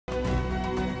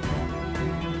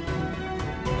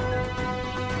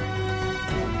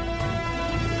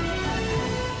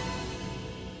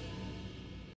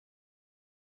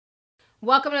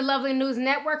Welcome to Lovely News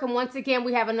Network, and once again,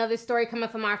 we have another story coming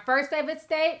from our first favorite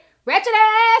state, Ratchet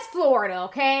ass Florida,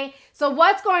 okay? So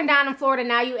what's going down in Florida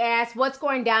now, you ask? What's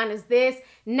going down is this.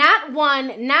 Not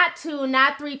one, not two,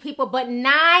 not three people, but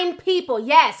 9 people.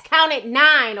 Yes, count it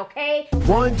 9, okay?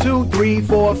 1, 2, 3,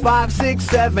 4, 5, 6,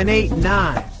 7, 8,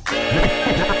 9.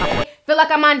 Feel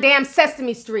like I'm on damn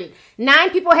Sesame Street.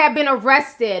 9 people have been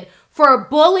arrested for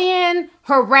bullying,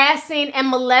 harassing, and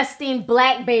molesting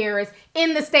black bears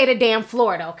in the state of damn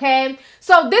Florida, okay?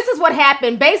 So this is what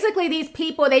happened. Basically, these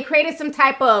people, they created some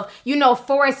type of,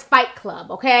 forest fight club,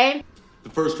 okay? The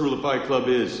first rule of Fight Club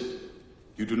is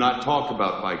you do not talk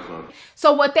about Fight Club.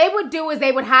 So what they would do is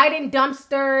they would hide in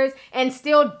dumpsters and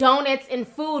steal donuts and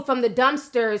food from the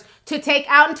dumpsters to take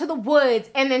out into the woods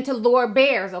and then to lure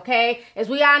bears, okay? As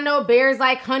we all know, bears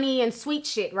like honey and sweet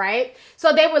shit, right?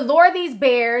 So they would lure these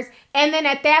bears, and then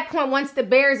at that point, once the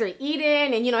bears are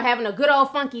eating and, having a good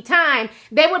old funky time,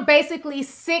 they would basically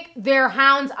sick their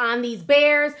hounds on these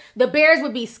bears. The bears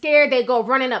would be scared. They'd go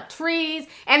running up trees,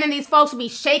 and then these folks would be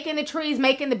shaking the trees,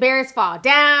 making the bears fall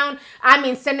down.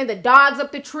 Sending the dogs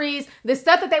up the trees. The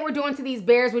stuff that they were doing to these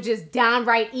bears was just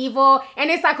downright evil. And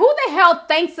it's like, who the hell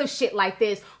thinks of shit like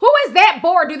this? Who is that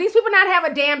bored? Do these people not have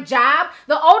a damn job?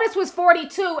 The oldest was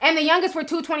 42, and the youngest were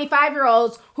 2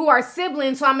 25-year-olds who are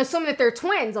siblings, so I'm assuming that they're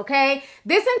twins, okay?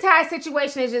 This entire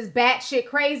situation is just batshit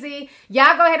crazy.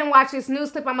 Y'all go ahead and watch this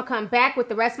news clip. I'm gonna come back with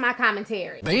the rest of my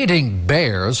commentary. Baiting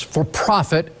bears for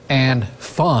profit and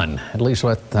fun. At least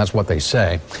that's what they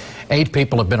say. 8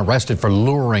 people have been arrested for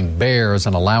luring bears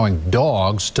and allowing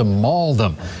dogs to maul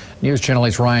them. News Channel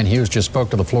 8's Ryan Hughes just spoke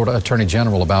to the Florida Attorney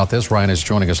General about this. Ryan is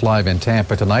joining us live in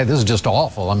Tampa tonight. This is just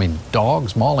awful.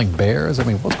 Dogs mauling bears.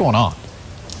 What's going on?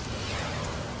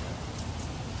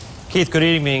 Keith, good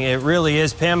evening. It really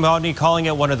is. Pam Bondi calling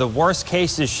it one of the worst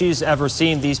cases she's ever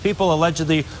seen. These people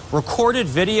allegedly recorded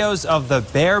videos of the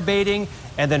bear baiting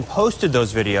and then posted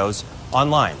those videos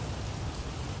online.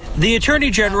 The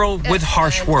Attorney General with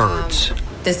harsh words.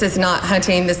 This is not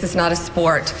hunting. This is not a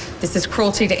sport. This is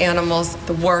cruelty to animals,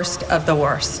 the worst of the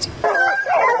worst.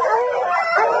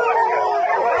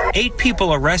 8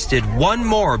 people arrested, 1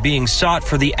 more being sought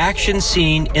for the action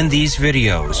seen in these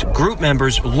videos. Group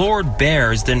members lured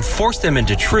bears, then forced them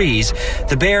into trees.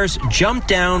 The bears jumped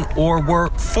down or were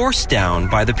forced down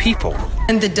by the people.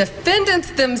 And the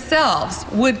defendants themselves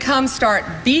would come start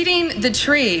beating the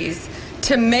trees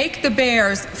to make the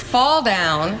bears fall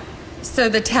down so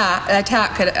the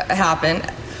attack could happen.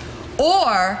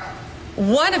 Or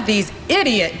one of these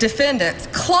idiot defendants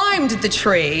climbed the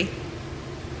tree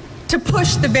to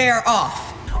push the bear off.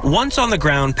 Once on the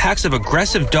ground, packs of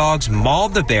aggressive dogs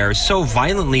mauled the bears so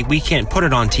violently we can't put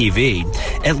it on TV.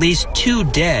 At least 2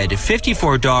 dead,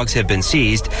 54 dogs have been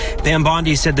seized. Pam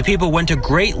Bondi said the people went to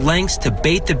great lengths to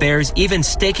bait the bears, even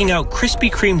staking out Krispy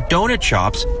Kreme donut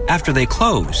shops after they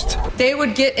closed. They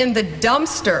would get in the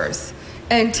dumpsters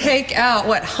and take out,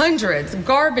 hundreds,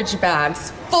 garbage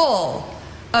bags full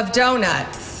of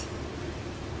donuts,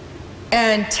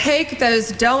 and take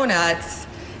those donuts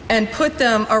and put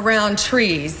them around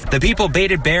trees. The people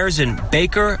baited bears in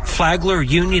Baker, Flagler,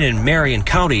 Union, and Marion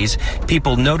counties.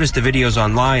 People noticed the videos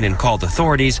online and called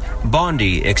authorities.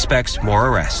 Bondi expects more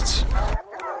arrests.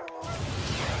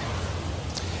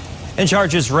 And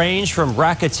charges range from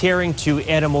racketeering to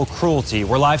animal cruelty.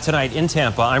 We're live tonight in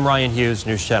Tampa. I'm Ryan Hughes,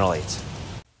 News Channel 8.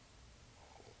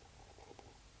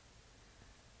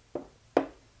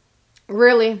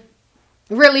 Really?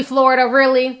 Really, Florida?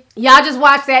 Really? Y'all just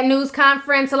watched that news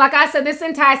conference. So like I said, this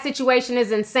entire situation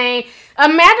is insane.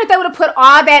 Imagine if they would have put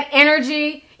all that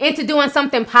energy into doing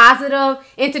something positive,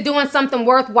 into doing something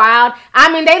worthwhile.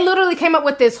 They literally came up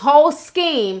with this whole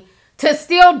scheme to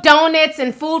steal donuts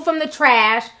and food from the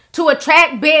trash, to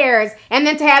attract bears, and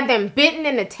then to have them bitten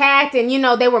and attacked, and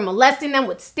they were molesting them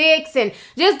with sticks and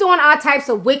just doing all types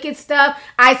of wicked stuff.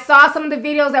 I saw some of the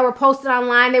videos that were posted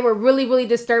online. They were really, really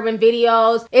disturbing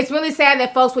videos. It's really sad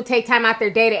that folks would take time out their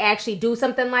day to actually do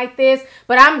something like this,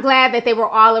 but I'm glad that they were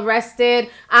all arrested.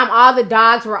 All the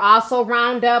dogs were also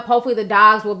rounded up. Hopefully the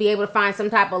dogs will be able to find some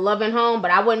type of loving home, but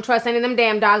I wouldn't trust any of them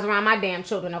damn dogs around my damn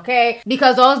children, okay?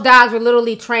 Because those dogs were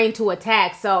literally trained to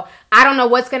attack. So I don't know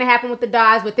what's going to happen with the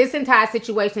dogs, but this entire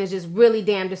situation is just really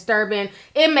damn disturbing.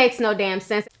 It makes no damn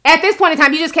sense. At this point in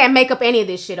time, you just can't make up any of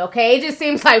this shit, okay? It just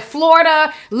seems like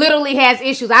Florida literally has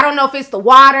issues. I don't know if it's the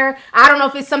water. I don't know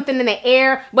if it's something in the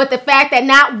air. But the fact that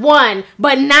not 1,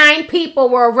 but 9 people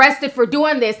were arrested for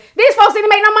doing this, these folks didn't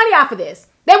make no money off of this.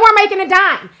 They weren't making a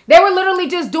dime. They were literally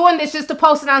just doing this just to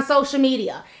post it on social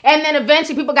media. And then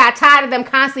eventually people got tired of them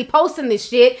constantly posting this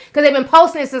shit because they've been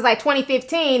posting it since like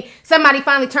 2015. Somebody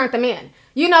finally turned them in.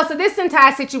 You know, so this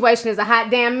entire situation is a hot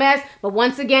damn mess. But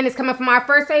once again, it's coming from our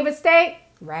first favorite state,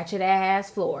 ratchet ass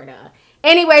Florida.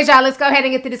 Anyways, y'all, let's go ahead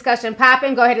and get the discussion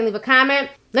popping. Go ahead and leave a comment.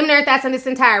 Let me know your thoughts on this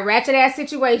entire ratchet ass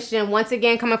situation. Once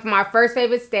again, coming from our first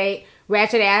favorite state,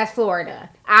 ratchet ass Florida.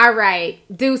 All right,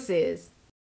 deuces.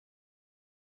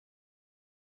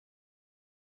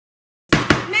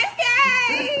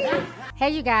 Hey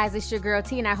you guys, it's your girl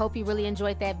T and I hope you really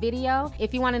enjoyed that video.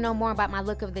 If you want to know more about my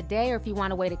look of the day or if you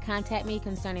want a way to contact me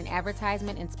concerning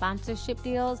advertisement and sponsorship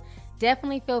deals,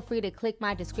 definitely feel free to click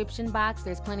my description box.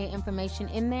 There's plenty of information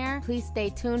in there. Please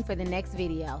stay tuned for the next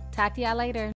video. Talk to y'all later.